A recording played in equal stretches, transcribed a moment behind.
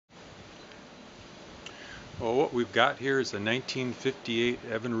Well, what we've got here is a 1958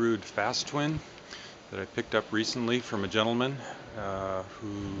 Evinrude Fastwin that I picked up recently from a gentleman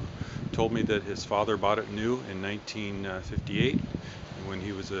who told me that his father bought it new in 1958 when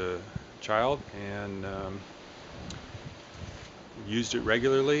he was a child, and used it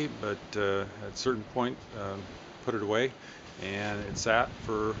regularly, but at a certain point put it away, and it sat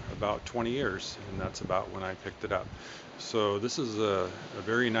for about 20 years, and that's about when I picked it up. So this is a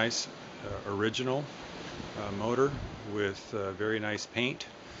very nice original motor with very nice paint,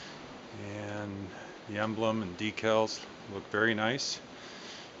 and the emblem and decals look very nice.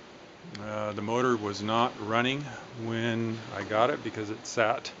 The motor was not running when I got it because it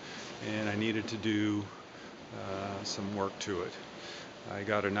sat and I needed to do some work to it. I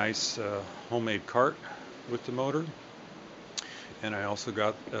got a nice homemade cart with the motor, and I also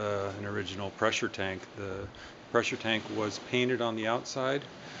got an original pressure tank. The pressure tank was painted on the outside,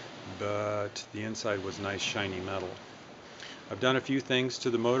 but the inside was nice shiny metal. I've done a few things to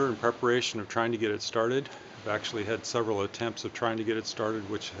the motor in preparation of trying to get it started. I've actually had several attempts of trying to get it started,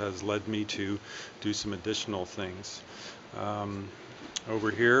 which has led me to do some additional things. Over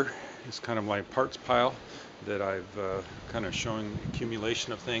here is kind of my parts pile that I've kind of showing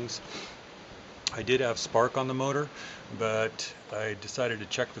accumulation of things. I did have spark on the motor, but I decided to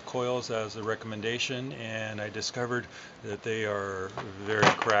check the coils as a recommendation, and I discovered that they are very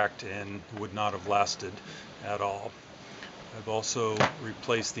cracked and would not have lasted at all. I've also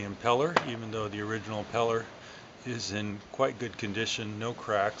replaced the impeller, even though the original impeller is in quite good condition, no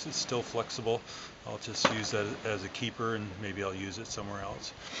cracks, it's still flexible. I'll just use that as a keeper, and maybe I'll use it somewhere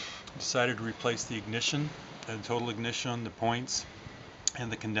else. Decided to replace the ignition, the total ignition, the points, and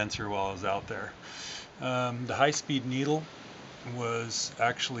the condenser while I was out there. The high-speed needle was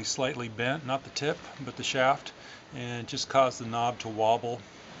actually slightly bent, not the tip, but the shaft, and it just caused the knob to wobble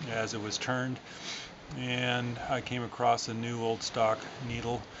as it was turned. And I came across a new old stock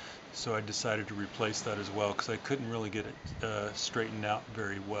needle, so I decided to replace that as well because I couldn't really get it straightened out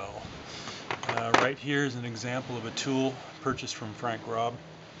very well. Right here is an example of a tool purchased from Frank Robb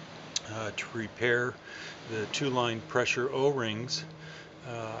to repair the two-line pressure O-rings.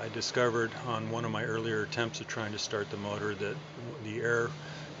 I discovered on one of my earlier attempts of trying to start the motor that the air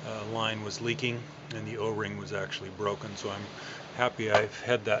line was leaking and the O-ring was actually broken, so I'm happy I've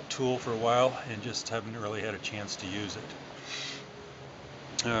had that tool for a while and just haven't really had a chance to use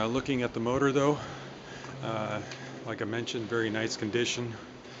it. Looking at the motor though, like I mentioned, very nice condition.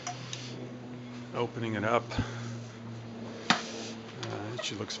 Opening it up,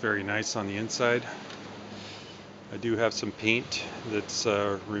 she looks very nice on the inside. I do have some paint that's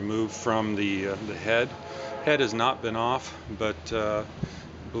removed from the head. Head has not been off, but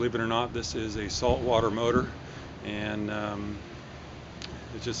believe it or not, this is a saltwater motor, and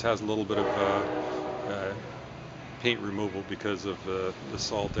it just has a little bit of paint removal because of the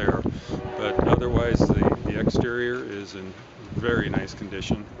salt air. But otherwise, the exterior is in very nice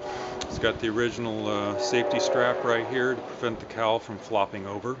condition. It's got the original safety strap right here to prevent the cowl from flopping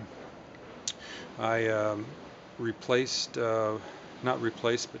over. I replaced, not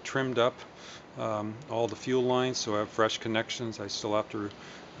replaced, but trimmed up all the fuel lines, so I have fresh connections. I still have to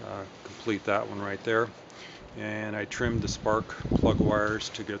complete that one right there. And I trimmed the spark plug wires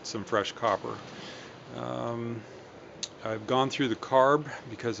to get some fresh copper. I've gone through the carb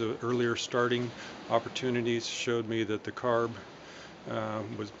because of earlier starting opportunities showed me that the carb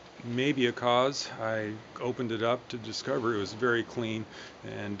was maybe a cause. I opened it up to discover it was very clean,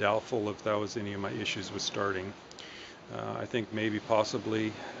 and doubtful if that was any of my issues with starting. I think maybe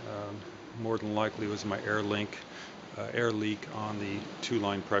possibly more than likely was my air leak on the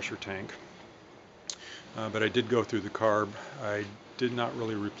two-line pressure tank. But I did go through the carb. I did not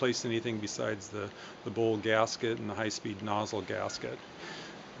really replace anything besides the bowl gasket and the high-speed nozzle gasket.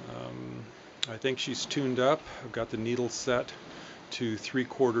 I think she's tuned up. I've got the needle set to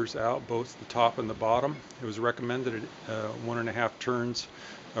 3/4 out, both the top and the bottom. It was recommended at 1.5 turns,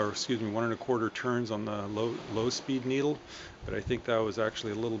 or excuse me, 1 1/4 turns on the low speed needle, but I think that was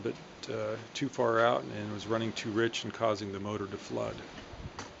actually a little bit too far out, and it was running too rich and causing the motor to flood.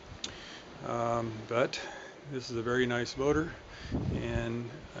 But this is a very nice motor, and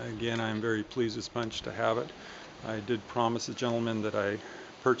again, I'm very pleased as punch to have it. I did promise the gentleman that I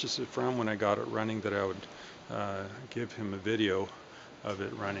purchased it from when I got it running that I would give him a video of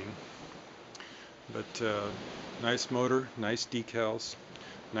it running. But nice motor, nice decals,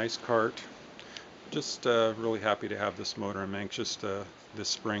 nice cart. Just really happy to have this motor. I'm anxious this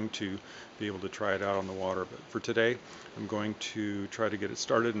spring to be able to try it out on the water. But for today, I'm going to try to get it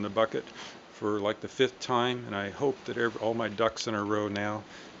started in the bucket for like the 5th time, and I hope that all my ducks in a row now,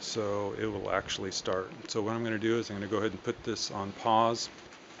 so it will actually start. So what I'm going to do is I'm going to go ahead and put this on pause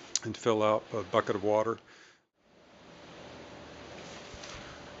and fill out a bucket of water.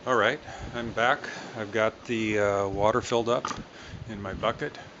 Alright, I'm back. I've got the water filled up in my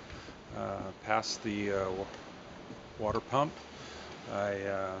bucket, past the water pump.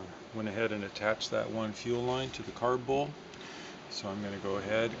 I went ahead and attached that one fuel line to the carb bowl. So I'm going to go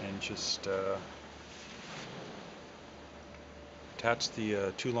ahead and just attach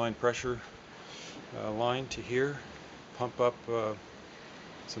the 2-line pressure line to here, pump up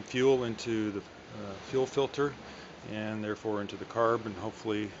some fuel into the fuel filter, and therefore into the carb, and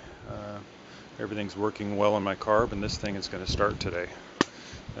hopefully everything's working well on my carb and this thing is going to start today.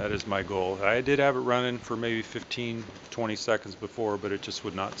 That is my goal. I did have it running for maybe 15-20 seconds before, but it just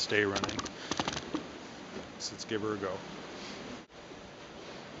would not stay running. So let's give her a go.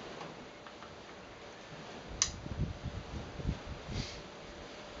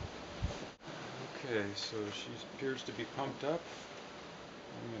 Okay, so she appears to be pumped up.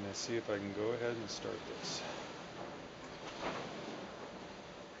 I'm going to see if I can go ahead and start this.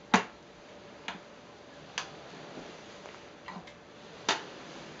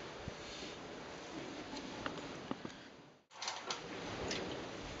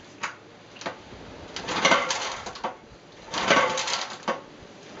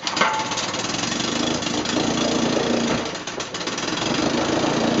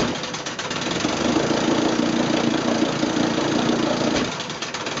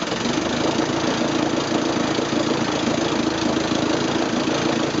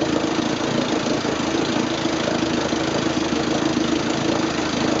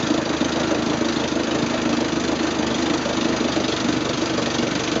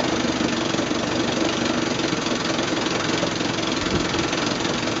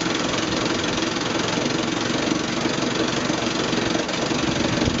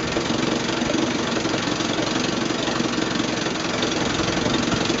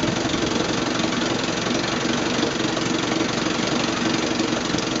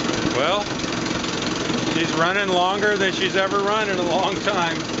 Well, she's running longer than she's ever run in a long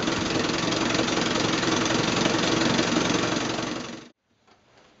time.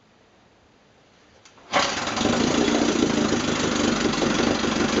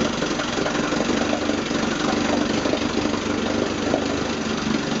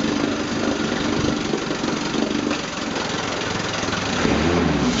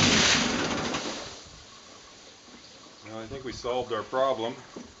 Well, I think we solved our problem.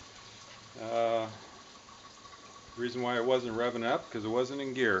 The reason why it wasn't revving up, because it wasn't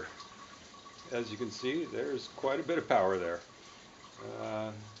in gear. As you can see, there's quite a bit of power there.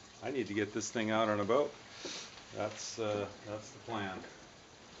 I need to get this thing out on a boat. That's the plan.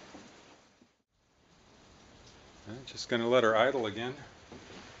 Just going to let her idle again.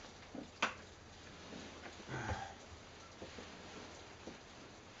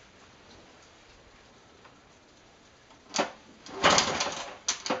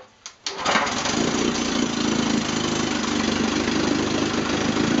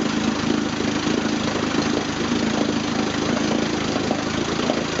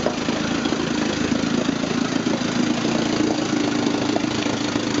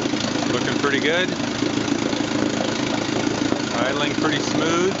 Pretty good. Idling pretty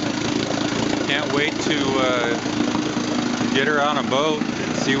smooth. Can't wait to get her on a boat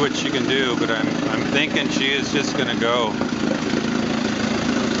and see what she can do, but I'm thinking she is just going to go.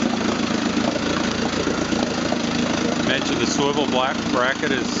 I mentioned the swivel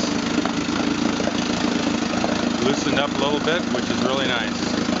bracket is loosened up a little bit, which is really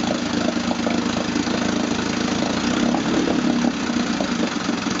nice.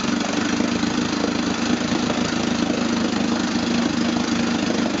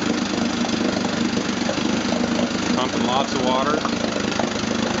 Pumping lots of water.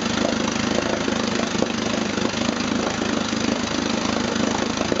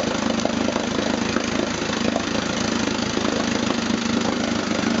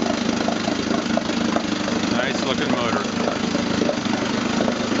 Nice looking motor.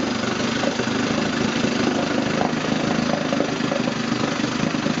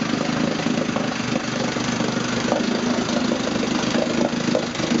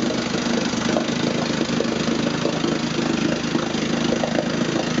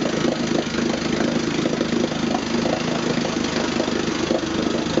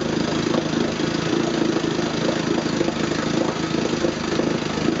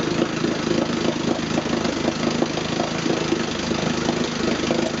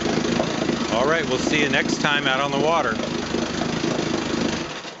 All right, we'll see you next time out on the water.